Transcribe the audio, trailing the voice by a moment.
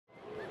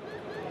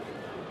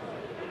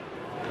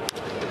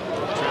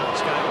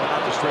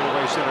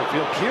center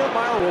field.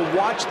 Kiermaier will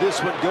watch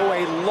this one go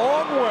a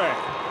long way.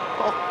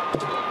 Oh,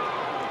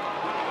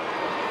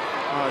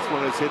 that's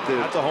one that's hit the...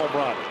 That's a home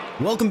run.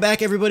 Welcome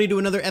back, everybody, to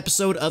another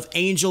episode of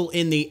Angel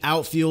in the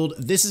Outfield.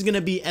 This is going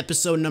to be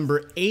episode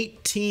number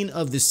 18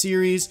 of the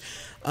series.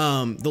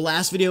 The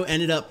last video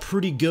ended up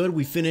pretty good.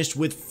 We finished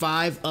with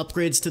 5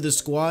 upgrades to the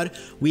squad.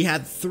 We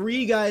had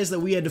 3 guys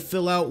that we had to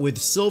fill out with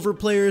silver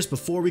players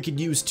before we could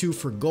use 2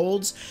 for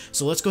golds.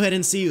 So let's go ahead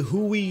and see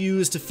who we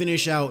used to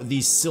finish out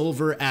the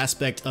silver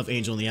aspect of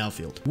Angel in the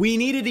Outfield. We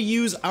needed to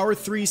use our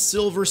 3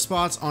 silver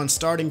spots on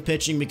starting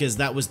pitching because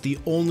that was the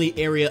only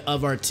area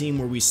of our team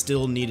where we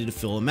still needed to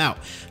fill them out.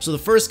 So the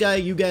first guy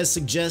you guys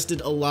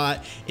suggested a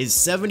lot is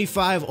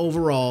 75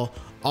 overall,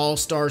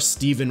 All-Star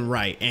Steven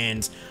Wright.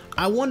 And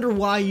I wonder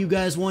why you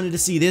guys wanted to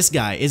see this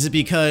guy. Is it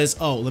because,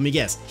 oh, let me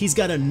guess, he's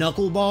got a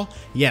knuckleball?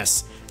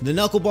 Yes, the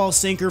knuckleball,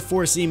 sinker,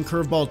 four-seam,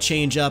 curveball,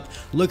 changeup.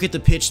 Look at the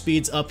pitch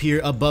speeds up here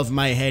above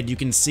my head. You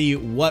can see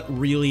what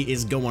really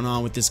is going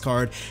on with this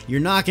card. You're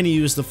not going to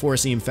use the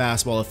four-seam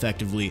fastball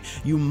effectively.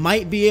 You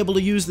might be able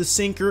to use the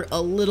sinker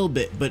a little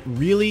bit, but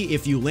really,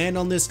 if you land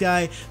on this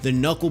guy, the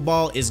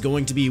knuckleball is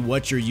going to be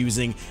what you're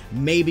using.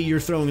 Maybe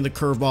you're throwing the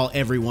curveball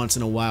every once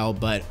in a while,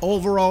 but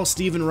overall,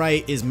 Steven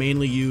Wright is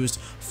mainly used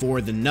for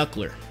the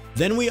knuckler.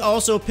 Then we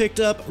also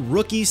picked up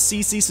rookie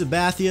CC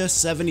Sabathia,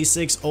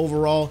 76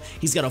 overall.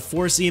 He's got a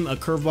 4-seam, a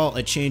curveball,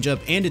 a changeup,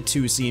 and a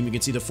 2-seam. You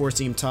can see the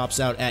 4-seam tops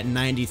out at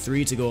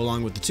 93 to go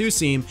along with the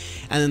 2-seam,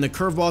 and then the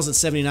curveball's at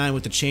 79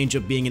 with the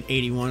changeup being an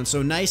 81.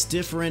 So nice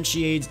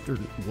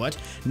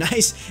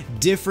nice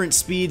different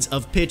speeds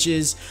of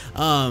pitches.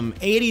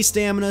 80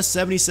 stamina,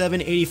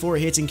 77, 84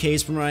 hits and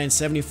Ks per 9,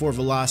 74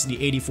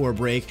 velocity, 84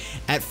 break.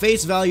 At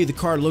face value, the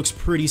card looks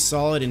pretty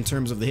solid in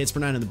terms of the hits per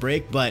 9 and the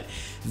break, but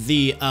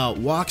the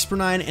walks per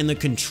 9 and the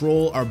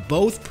control are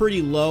both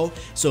pretty low,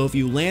 so if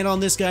you land on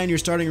this guy in your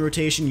starting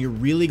rotation, you're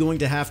really going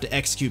to have to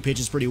execute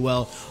pitches pretty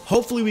well.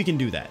 Hopefully we can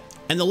do that.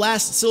 And the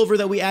last silver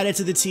that we added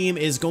to the team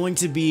is going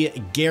to be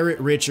Garrett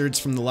Richards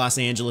from the Los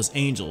Angeles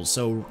Angels.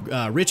 So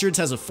Richards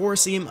has a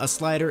 4-seam, a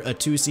slider, a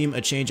 2-seam, a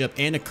changeup,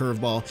 and a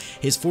curveball.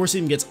 His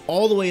 4-seam gets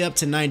all the way up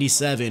to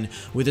 97,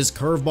 with his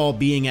curveball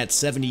being at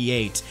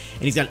 78.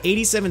 And he's got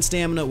 87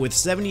 stamina with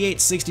 78,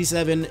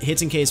 67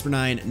 hits and Ks per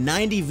 9,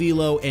 90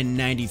 velo, and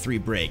 93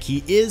 break.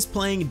 He is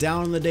playing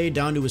down on the day,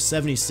 down to a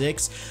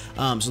 76,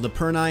 so the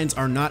per 9s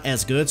are not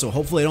as good, so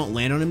hopefully I don't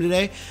land on him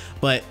today.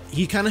 But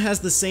he kind of has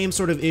the same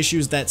sort of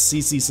issues that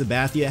CC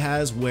Sabathia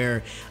has,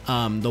 where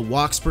the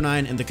walks per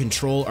 9 and the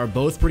control are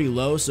both pretty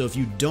low, so if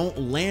you don't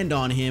land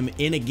on him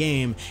in a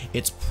game,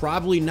 it's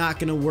probably not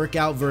going to work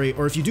out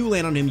or if you do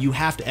land on him, you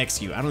have to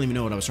execute. I don't even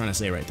know what I was trying to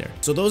say right there.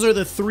 So those are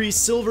the 3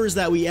 silvers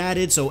that we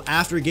added. So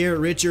after Garrett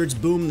Richards,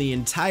 boom, the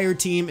entire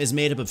team is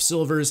made up of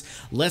silvers.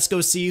 Let's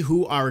go see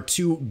who our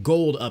 2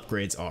 gold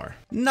upgrades are.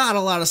 Not a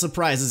lot of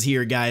surprises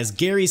here, guys.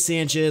 Gary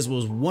Sanchez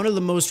was one of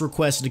the most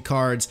requested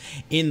cards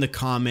in the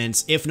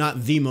comments, if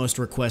not the most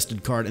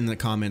requested card in the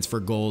comments for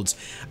golds.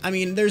 I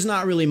mean, there's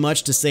not really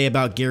much to say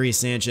about Gary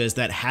Sanchez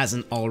that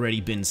hasn't already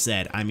been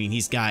said. I mean,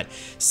 he's got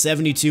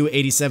 72,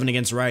 87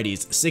 against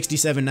righties,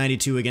 67,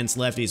 92 against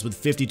lefties with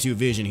 52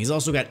 vision. He's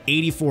also got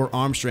 84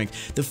 arm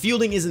strength. The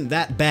fielding isn't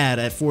that bad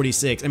at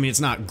 46. I mean, it's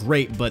not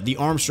great, but the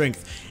arm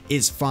strength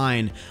is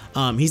fine.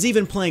 He's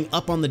even playing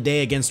up on the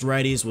day against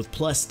righties with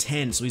plus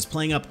 10, so he's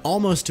playing up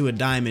almost to a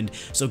diamond.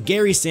 So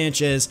Gary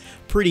Sanchez,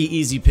 pretty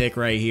easy pick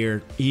right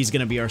here. He's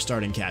going to be our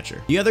starting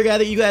catcher. The other guy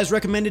that you guys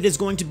recommended is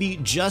going to be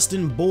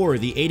Justin Bour,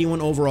 the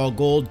 81 overall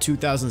gold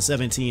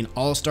 2017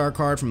 All-Star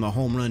card from the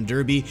Home Run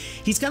Derby.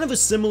 He's kind of a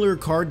similar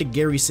card to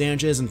Gary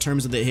Sanchez in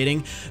terms of the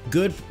hitting.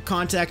 Good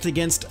contact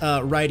against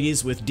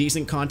righties with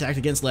decent contact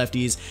against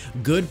lefties.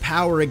 Good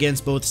power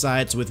against both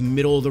sides with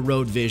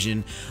middle-of-the-road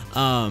vision.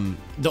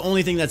 The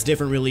only thing that's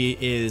different really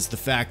is the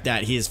fact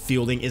that his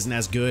fielding isn't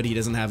as good. He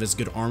doesn't have as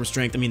good arm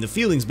strength. I mean, the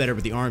fielding's better,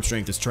 but the arm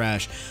strength is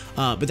trash.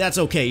 But that's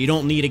okay. You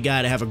don't need a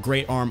guy to have a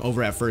great arm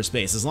over at first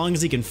base. As long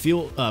as he can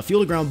field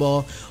a ground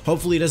ball,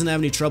 hopefully he doesn't have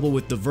any trouble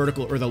with the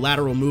vertical or the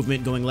lateral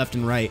movement going left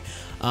and right.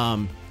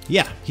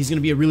 Yeah, he's going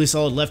to be a really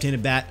solid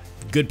left-handed bat.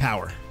 Good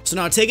power. So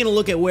now taking a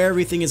look at where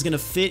everything is going to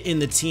fit in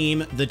the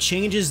team, the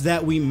changes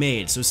that we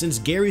made. So since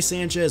Gary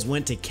Sanchez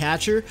went to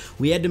catcher,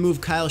 we had to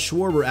move Kyle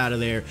Schwarber out of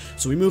there.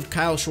 So we moved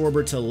Kyle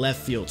Schwarber to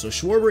left field. So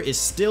Schwarber is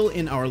still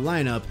in our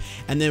lineup.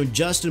 And then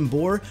Justin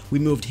Bour, we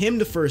moved him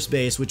to first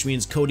base, which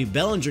means Cody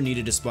Bellinger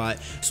needed a spot.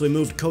 So we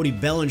moved Cody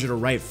Bellinger to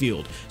right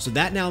field. So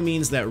that now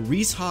means that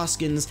Rhys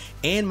Hoskins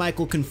and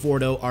Michael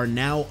Conforto are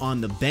now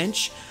on the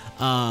bench.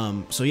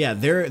 So yeah,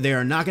 they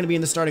are not going to be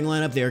in the starting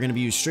lineup. They are going to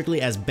be used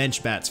strictly as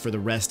bench bats for the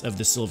rest of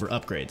the silver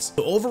upgrades.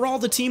 So overall,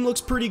 the team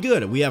looks pretty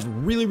good. We have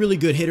really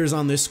good hitters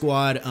on this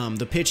squad.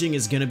 The pitching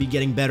is going to be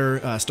getting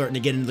better, starting to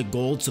get into the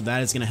gold, so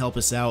that is going to help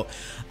us out.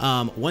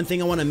 One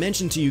thing I want to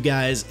mention to you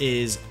guys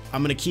is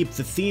I'm going to keep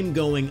the theme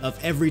going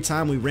of every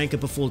time we rank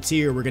up a full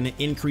tier, we're going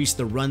to increase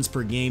the runs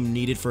per game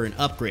needed for an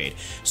upgrade.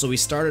 So we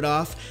started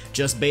off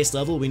just base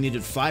level. We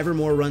needed 5 or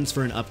more runs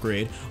for an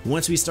upgrade.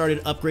 Once we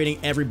started upgrading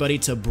everybody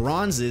to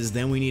bronzes, bases,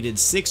 then we needed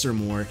 6 or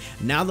more.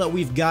 Now that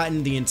we've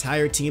gotten the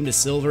entire team to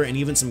silver and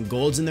even some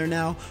golds in there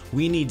now,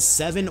 we need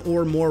 7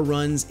 or more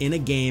runs in a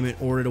game in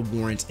order to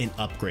warrant an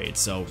upgrade.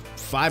 So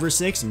 5 or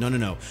 6?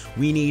 No.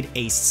 We need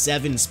a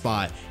 7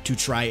 spot to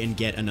try and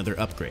get another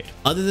upgrade.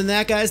 Other than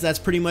that, guys, that's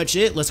pretty much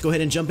it. Let's go ahead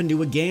and jump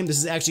into a game. This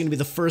is actually going to be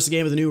the first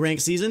game of the new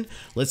ranked season.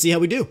 Let's see how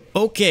we do.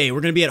 Okay,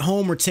 we're going to be at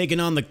home. We're taking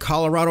on the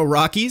Colorado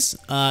Rockies.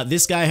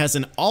 This guy has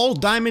an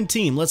all-diamond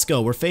team. Let's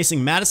go. We're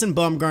facing Madison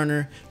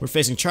Bumgarner. We're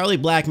facing Charlie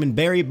Blackmon,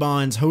 Barry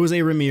Bonds,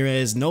 Jose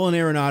Ramirez, Nolan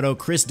Arenado,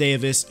 Chris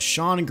Davis,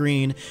 Sean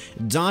Green,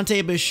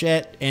 Dante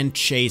Bichette, and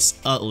Chase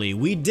Utley.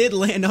 We did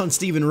land on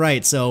Stephen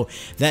Wright, so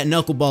that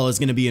knuckleball is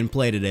going to be in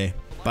play today.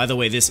 By the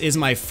way, this is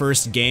my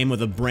first game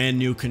with a brand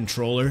new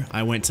controller.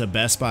 I went to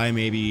Best Buy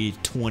maybe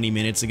 20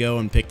 minutes ago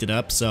and picked it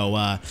up,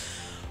 so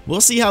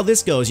we'll see how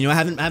this goes. You know, I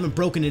haven't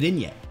broken it in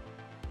yet.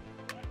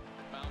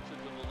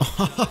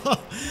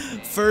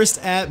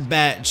 First at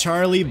bat,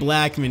 Charlie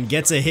Blackmon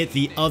gets a hit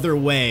the other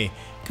way.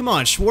 Come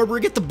on,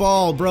 Schwarber, get the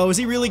ball, bro. Is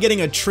he really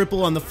getting a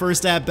triple on the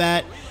first at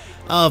bat?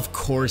 Of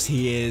course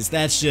he is.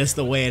 That's just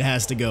the way it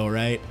has to go,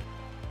 right?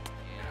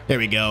 There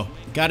we go.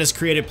 Got his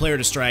creative player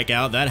to strike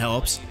out. That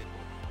helps.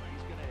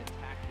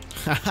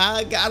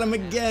 Haha, got him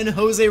again.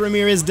 Jose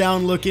Ramirez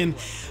down looking.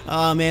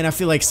 Oh, man, I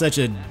feel like such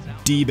a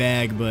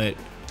D-bag, but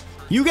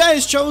you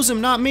guys chose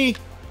him, not me.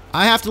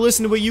 I have to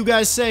listen to what you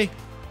guys say.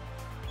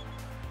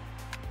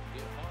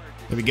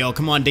 There we go.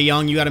 Come on,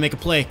 DeYoung. You got to make a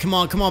play. Come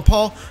on,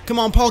 Paul. Come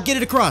on, Paul. Get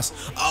it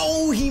across.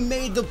 Oh, he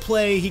made the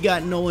play. He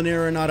got Nolan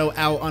Arenado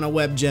out on a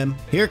web gem.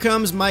 Here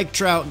comes Mike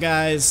Trout,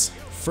 guys.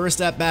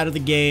 First at bat of the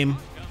game.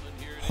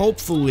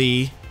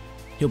 Hopefully,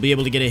 he'll be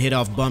able to get a hit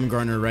off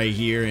Bumgarner right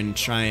here and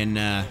try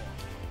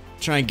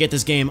and get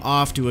this game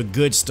off to a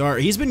good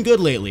start. He's been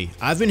good lately.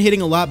 I've been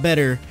hitting a lot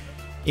better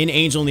in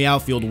Angel in the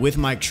outfield with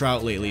Mike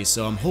Trout lately,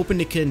 so I'm hoping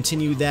to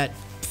continue that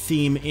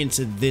theme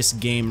into this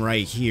game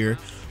right here.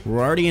 We're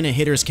already in a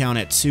hitter's count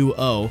at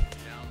 2-0.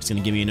 He's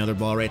going to give me another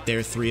ball right there,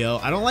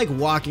 3-0. I don't like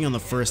walking on the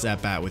first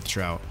at-bat with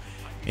Trout.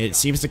 It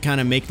seems to kind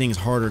of make things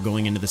harder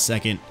going into the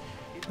second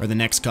or the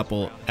next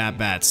couple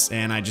at-bats.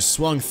 And I just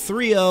swung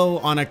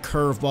 3-0 on a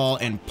curveball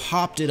and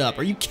popped it up.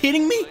 Are you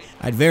kidding me?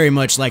 I'd very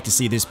much like to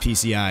see this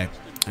PCI.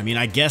 I mean,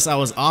 I guess I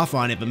was off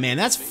on it, but man,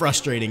 that's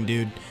frustrating,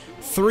 dude.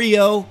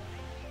 3-0,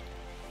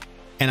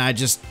 and I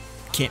just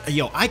can't.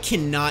 Yo, I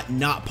cannot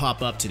not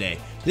pop up today.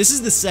 This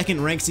is the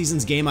second ranked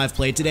seasons game I've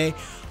played today.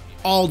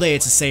 All day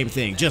it's the same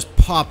thing, just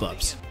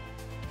pop-ups.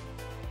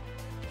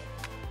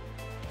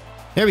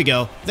 There we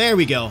go. There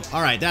we go.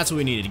 All right, that's what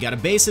we needed. You got to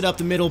base it up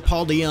the middle.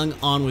 Paul DeYoung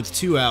on with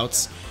 2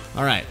 outs.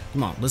 All right,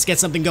 come on. Let's get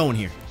something going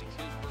here.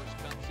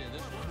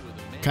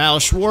 Kyle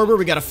Schwarber,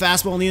 we got a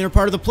fastball in the inner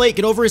part of the plate.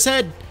 Get over his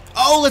head.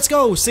 Oh, let's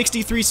go.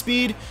 63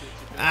 speed.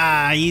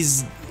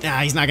 He's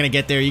not going to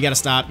get there. You got to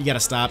stop. You got to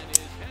stop.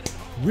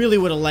 Really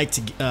would have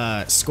liked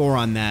to score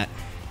on that.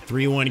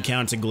 3-1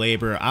 count to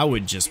Glaber. I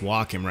would just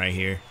walk him right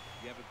here.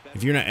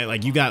 If you're not,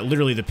 like, you got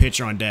literally the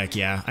pitcher on deck.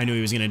 Yeah, I knew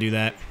he was going to do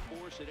that.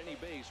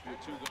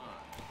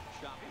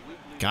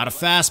 Got a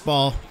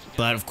fastball,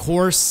 but of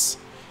course,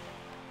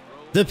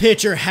 the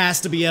pitcher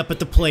has to be up at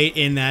the plate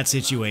in that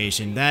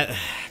situation.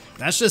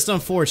 That's just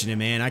unfortunate,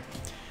 man.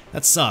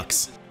 That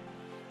sucks.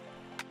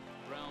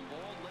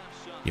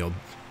 Yo,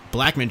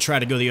 Blackmon tried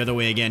to go the other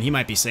way again. He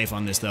might be safe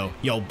on this, though.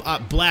 Yo,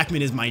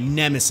 Blackmon is my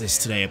nemesis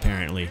today,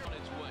 apparently.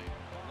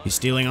 He's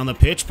stealing on the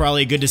pitch.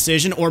 Probably a good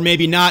decision. Or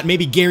maybe not.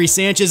 Maybe Gary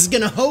Sanchez is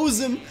going to hose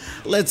him.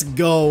 Let's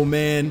go,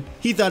 man.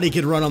 He thought he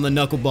could run on the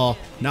knuckleball.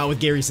 Not with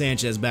Gary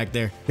Sanchez back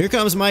there. Here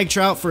comes Mike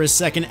Trout for his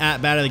second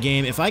at-bat of the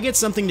game. If I get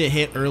something to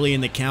hit early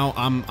in the count,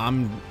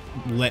 I'm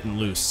letting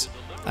loose.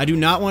 I do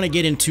not want to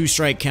get in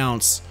 2-strike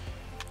counts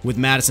with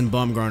Madison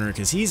Bumgarner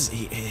because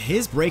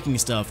his breaking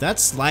stuff, that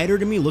slider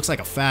to me looks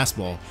like a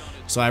fastball.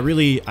 So I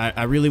really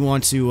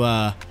want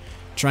to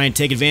try and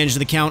take advantage of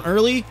the count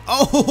early.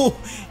 Oh,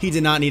 he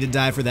did not need to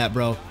die for that,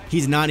 bro.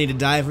 He did not need to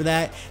die for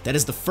that. That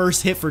is the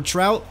first hit for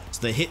Trout.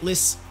 So the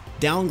hitless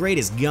downgrade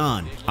is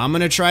gone. I'm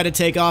going to try to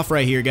take off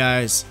right here,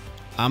 guys.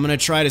 I'm going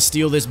to try to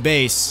steal this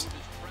base.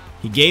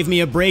 He gave me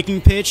a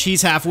breaking pitch.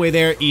 He's halfway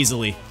there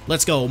easily.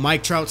 Let's go.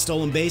 Mike Trout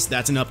stolen base.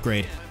 That's an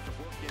upgrade.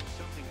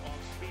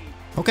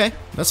 Okay,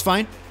 that's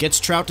fine. Gets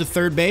Trout to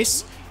third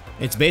base.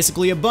 It's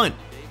basically a bunt.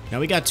 Now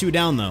we got 2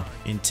 down, though.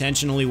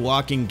 Intentionally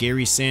walking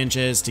Gary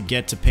Sanchez to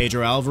get to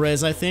Pedro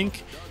Alvarez, I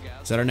think.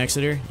 Is that our next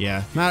hitter?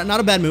 Yeah. Not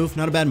a bad move.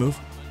 Not a bad move.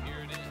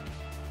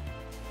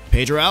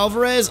 Pedro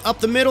Alvarez up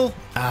the middle.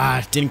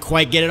 Didn't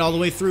quite get it all the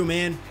way through,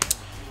 man.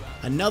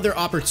 Another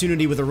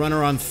opportunity with a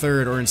runner on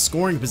third or in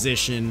scoring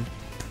position,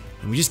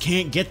 and we just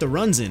can't get the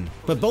runs in.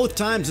 But both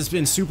times it's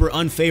been super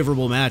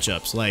unfavorable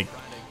matchups. Like,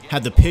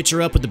 had the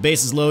pitcher up with the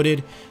bases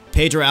loaded,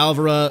 Pedro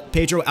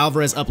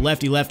Alvarez up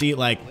lefty-lefty,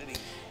 like,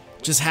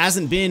 just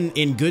hasn't been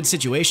in good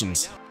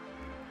situations.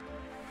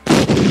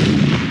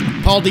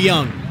 Paul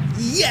DeYoung.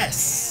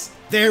 Yes!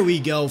 There we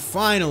go,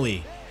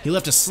 finally. He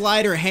left a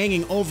slider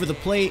hanging over the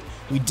plate.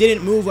 We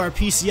didn't move our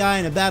PCI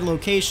in a bad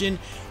location.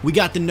 We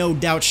got the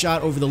no-doubt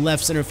shot over the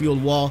left center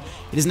field wall.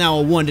 It is now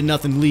a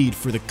 1-0 lead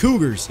for the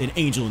Cougars and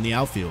Angel in the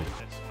outfield.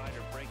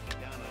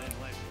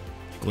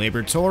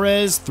 Gleyber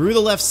Torres through the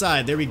left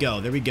side. There we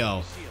go. There we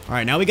go. All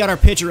right, now we got our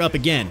pitcher up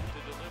again.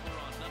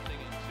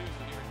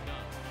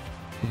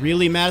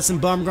 Really, Madison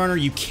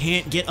Bumgarner, you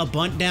can't get a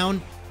bunt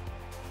down?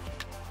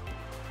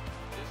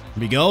 Here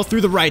we go,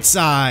 through the right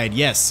side.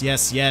 Yes,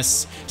 yes,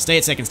 yes. Stay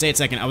at second, stay at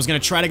second. I was gonna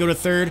try to go to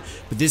third,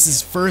 but this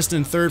is first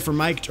and second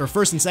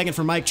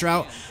for Mike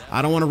Trout.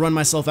 I don't want to run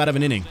myself out of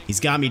an inning. He's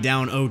got me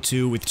down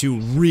 0-2 with 2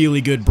 really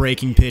good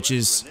breaking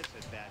pitches.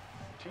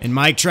 And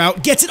Mike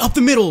Trout gets it up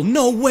the middle.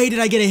 No way did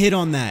I get a hit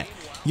on that.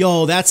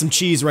 Yo, that's some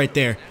cheese right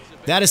there.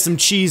 That is some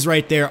cheese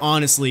right there,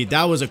 honestly.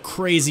 That was a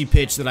crazy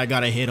pitch that I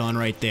got a hit on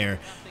right there.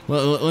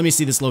 Well, let me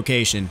see this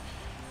location.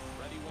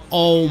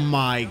 Oh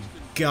my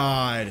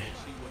God.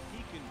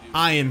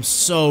 I am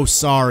so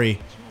sorry.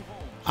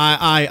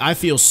 I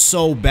feel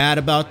so bad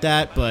about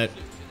that, but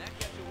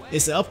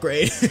it's an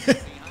upgrade.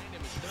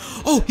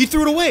 Oh, he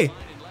threw it away.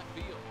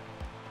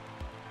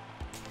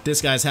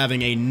 This guy's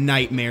having a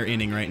nightmare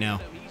inning right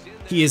now.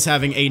 He is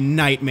having a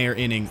nightmare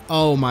inning.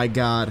 Oh my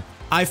God.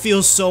 I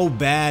feel so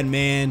bad,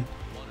 man.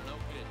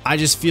 I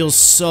just feel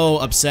so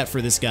upset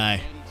for this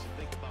guy.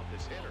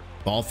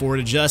 Ball forward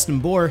to Justin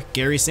Bour.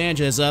 Gary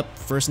Sanchez up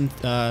first and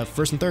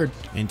third.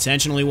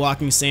 Intentionally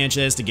walking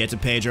Sanchez to get to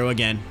Pedro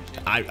again.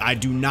 I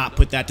do not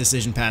put that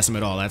decision past him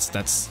at all.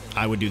 That's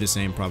I would do the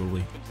same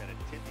probably.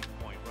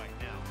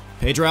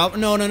 Pedro out.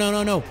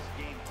 No.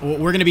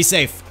 We're gonna be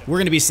safe. We're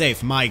gonna be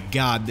safe. My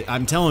God,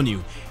 I'm telling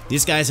you,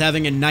 this guy's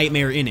having a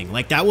nightmare inning.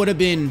 Like that would have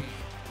been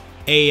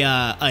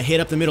a hit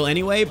up the middle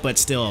anyway, but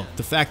still,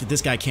 the fact that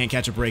this guy can't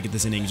catch a break at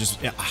this inning just.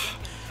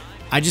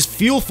 I just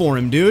feel for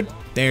him, dude.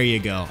 There you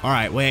go. All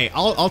right, wait.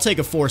 I'll take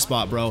a 4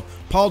 spot, bro.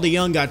 Paul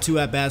DeYoung got 2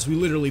 at-bats. We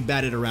literally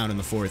batted around in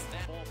the 4th.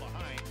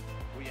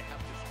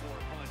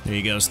 There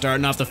you go.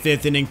 Starting off the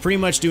 5th inning. Pretty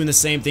much doing the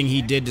same thing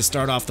he did to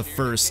start off the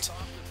 1st.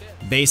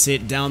 Base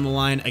hit down the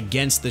line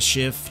against the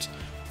shift.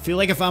 Feel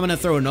like if I'm going to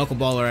throw a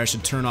knuckleballer, I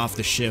should turn off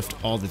the shift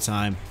all the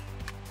time.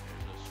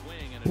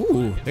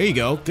 Ooh, there you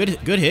go. Good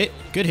hit.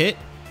 Good hit.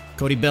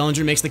 Cody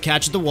Bellinger makes the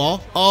catch at the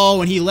wall.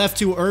 Oh, and he left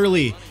too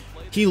early.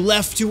 He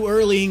left too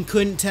early and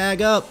couldn't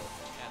tag up.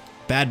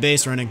 Bad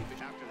base running.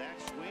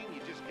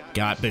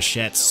 Got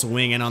Bichette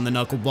swinging on the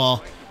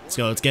knuckleball. Let's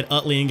go. Let's get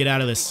Utley and get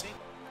out of this.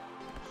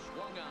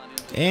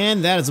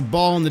 And that is a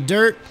ball in the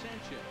dirt.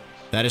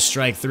 That is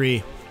strike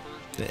 3.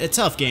 A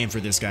tough game for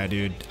this guy,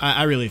 dude.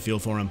 I really feel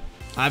for him.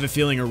 I have a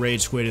feeling a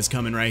rage quit is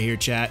coming right here,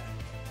 chat.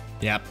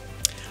 Yep.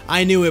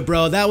 I knew it,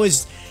 bro.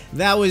 That's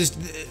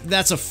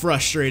a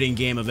frustrating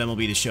game of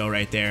MLB The Show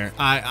right there.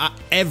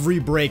 Every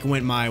break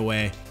went my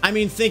way. I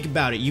mean, think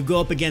about it. You go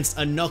up against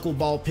a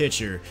knuckleball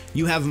pitcher.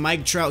 You have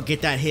Mike Trout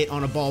get that hit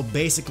on a ball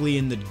basically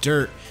in the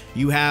dirt.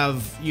 You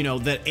have, you know,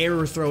 that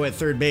error throw at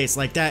third base.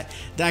 Like that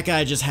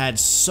guy just had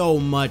so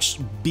much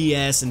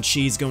BS and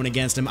cheese going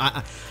against him.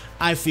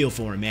 I feel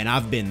for him, man.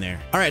 I've been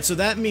there. All right, so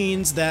that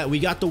means that we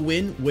got the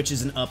win, which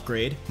is an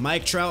upgrade.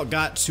 Mike Trout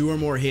got 2 or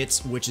more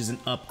hits, which is an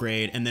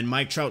upgrade. And then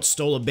Mike Trout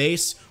stole a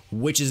base,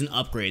 which is an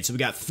upgrade. So we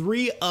got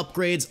 3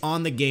 upgrades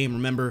on the game.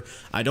 Remember,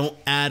 I don't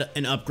add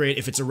an upgrade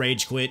if it's a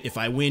rage quit. If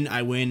I win,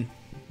 I win.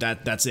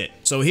 That's it.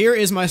 So here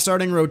is my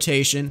starting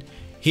rotation.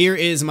 Here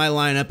is my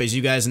lineup, as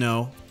you guys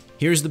know.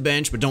 Here's the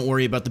bench, but don't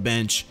worry about the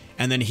bench.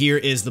 And then here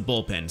is the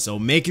bullpen. So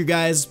make your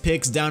guys'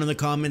 picks down in the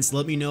comments.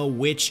 Let me know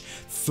which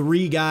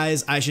 3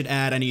 guys I should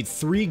add. I need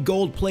 3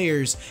 gold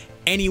players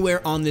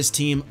anywhere on this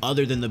team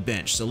other than the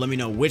bench. So let me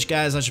know which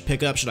guys I should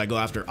pick up. Should I go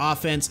after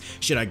offense?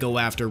 Should I go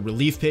after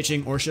relief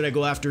pitching? Or should I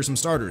go after some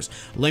starters?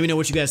 Let me know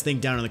what you guys think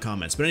down in the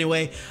comments. But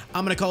anyway,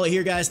 I'm going to call it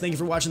here, guys. Thank you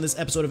for watching this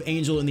episode of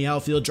Angel in the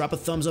Outfield. Drop a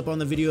thumbs up on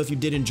the video if you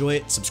did enjoy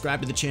it.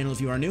 Subscribe to the channel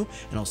if you are new.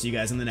 And I'll see you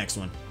guys in the next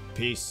one.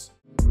 Peace.